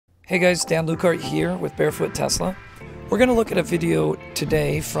Hey guys, Dan Lukart here with Barefoot Tesla. We're going to look at a video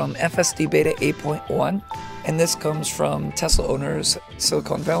today from FSDBeta 8.1, and this comes from Tesla owners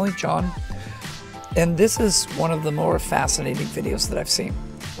Silicon Valley, John. And this is one of the more fascinating videos that I've seen.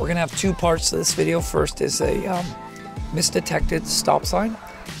 We're going to have two parts to this video. First is a misdetected stop sign,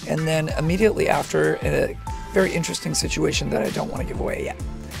 and then immediately after a very interesting situation that I don't want to give away yet.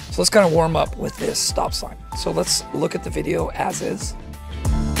 So let's kind of warm up with this stop sign. So let's look at the video as is.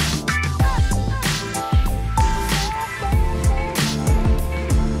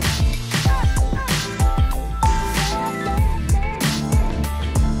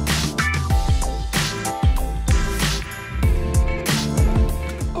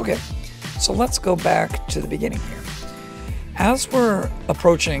 Okay, so let's go back to the beginning here. As we're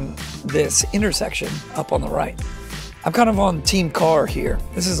approaching this intersection up on the right, I'm kind of on team car here.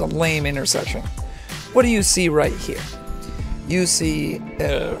 This is a lame intersection. What do you see right here? You see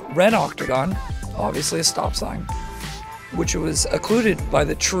a red octagon, obviously a stop sign, which was occluded by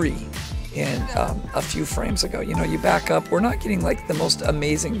the tree in a few frames ago. You know, you back up, we're not getting like the most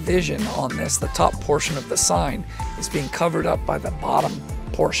amazing vision on this. The top portion of the sign is being covered up by the bottom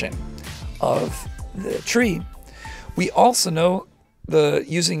portion of the tree. We also know,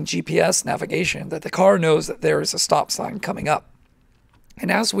 using GPS navigation, that the car knows that there is a stop sign coming up.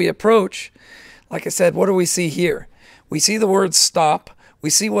 And as we approach, like I said, what do we see here? We see the word stop. We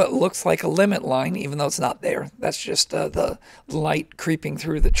see what looks like a limit line, even though it's not there. That's just the light creeping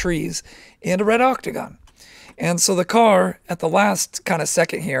through the trees, and a red octagon. And so the car, at the last kind of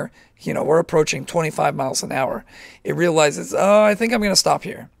second here, you know, we're approaching 25 miles an hour. It realizes, oh, I think I'm going to stop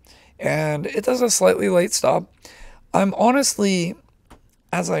here. And it does a slightly late stop. I'm honestly,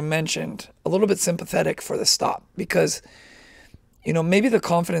 as I mentioned, a little bit sympathetic for the stop because, you know, maybe the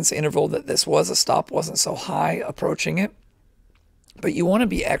confidence interval that this was a stop wasn't so high approaching it, but you want to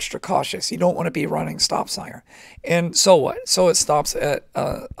be extra cautious. You don't want to be running stop sign. And so what? So it stops at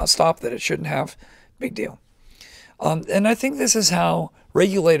a stop that it shouldn't have. Big deal. And I think this is how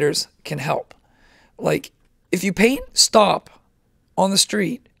regulators can help. Like, if you paint stop on the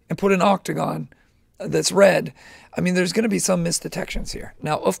street and put an octagon that's red, I mean, there's going to be some misdetections here.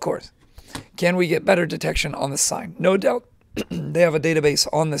 Now, of course, can we get better detection on this sign? No doubt they have a database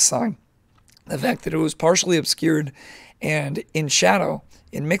on this sign. The fact that it was partially obscured and in shadow,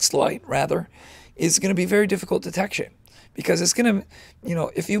 in mixed light rather, is going to be very difficult detection. Because it's going to, you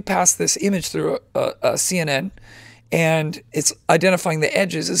know, if you pass this image through a CNN and it's identifying the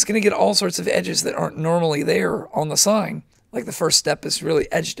edges, it's going to get all sorts of edges that aren't normally there on the sign. Like the first step is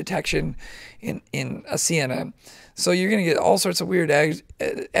really edge detection in a CNN. So you're going to get all sorts of weird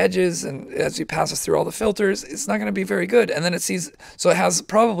edges, and as you pass through all the filters, it's not going to be very good. And then it sees, so it has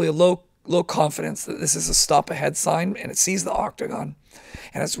probably a low confidence that this is a stop ahead sign, and it sees the octagon.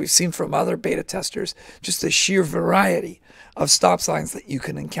 And as we've seen from other beta testers, just the sheer variety of stop signs that you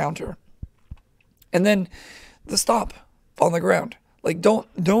can encounter. And then the stop on the ground. Like, don't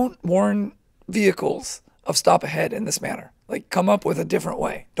warn vehicles of stop ahead in this manner. Like, come up with a different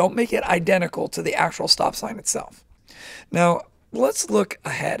way. Don't make it identical to the actual stop sign itself. Now, let's look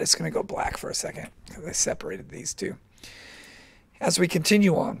ahead. It's going to go black for a second because I separated these two. As we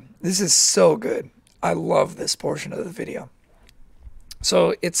continue on, this is so good. I love this portion of the video.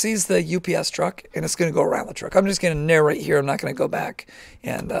 So it sees the UPS truck, and it's going to go around the truck. I'm just going to narrate here. I'm not going to go back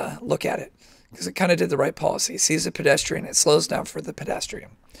and look at it because it kind of did the right policy. It sees a pedestrian. It slows down for the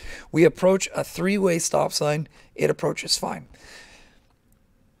pedestrian. We approach a three-way stop sign. It approaches fine.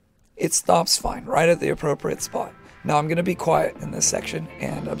 It stops fine, right at the appropriate spot. Now I'm going to be quiet in this section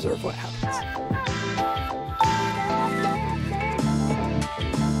and observe what happens.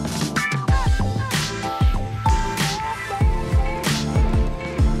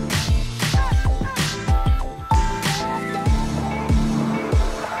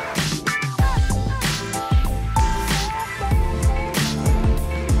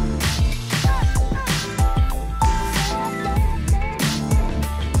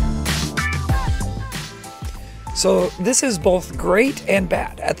 So this is both great and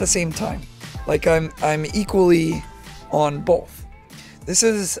bad at the same time. Like I'm equally on both. This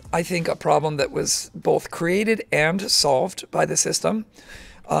is, I think, a problem that was both created and solved by the system.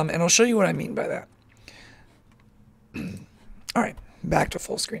 And I'll show you what I mean by that. All right, back to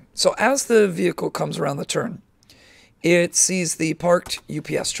full screen. So as the vehicle comes around the turn, it sees the parked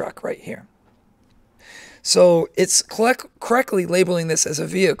UPS truck right here. So it's correctly labeling this as a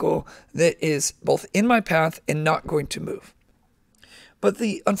vehicle that is both in my path and not going to move. But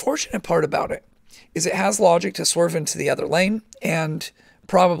the unfortunate part about it is it has logic to swerve into the other lane and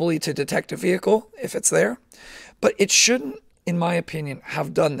probably to detect a vehicle if it's there. But it shouldn't in my opinion,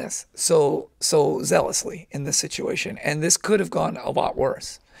 have done this so zealously in this situation, and this could have gone a lot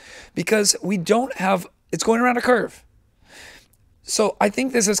worse, because we don't have, it's going around a curve. So I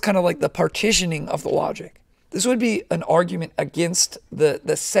think this is kind of like the partitioning of the logic. This would be an argument against the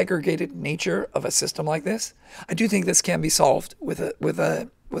segregated nature of a system like this. I do think this can be solved with a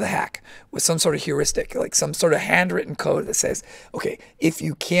hack, with some sort of heuristic, like some sort of handwritten code that says, okay, if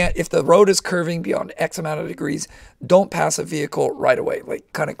the road is curving beyond X amount of degrees, don't pass a vehicle right away,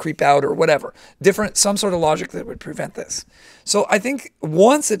 like kind of creep out or whatever. Some sort of logic that would prevent this. So I think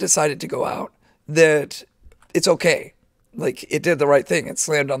once it decided to go out, that it's okay. Like, it did the right thing. It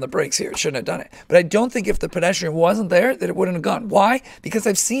slammed on the brakes here. It shouldn't have done it. But I don't think if the pedestrian wasn't there, that it wouldn't have gone. Why? Because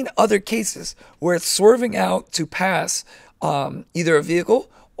I've seen other cases where it's swerving out to pass either a vehicle,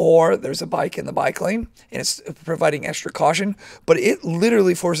 or there's a bike in the bike lane and it's providing extra caution, but it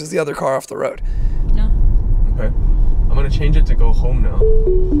literally forces the other car off the road. No. Okay. I'm going to change it to go home now.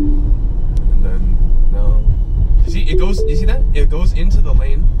 And then, no. You see, you see that? It goes into the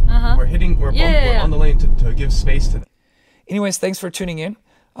lane. We're on the lane to give space to that. Anyways, thanks for tuning in.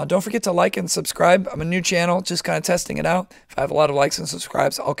 Don't forget to like and subscribe. I'm a new channel, just kind of testing it out. If I have a lot of likes and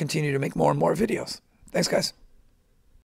subscribes, I'll continue to make more and more videos. Thanks, guys.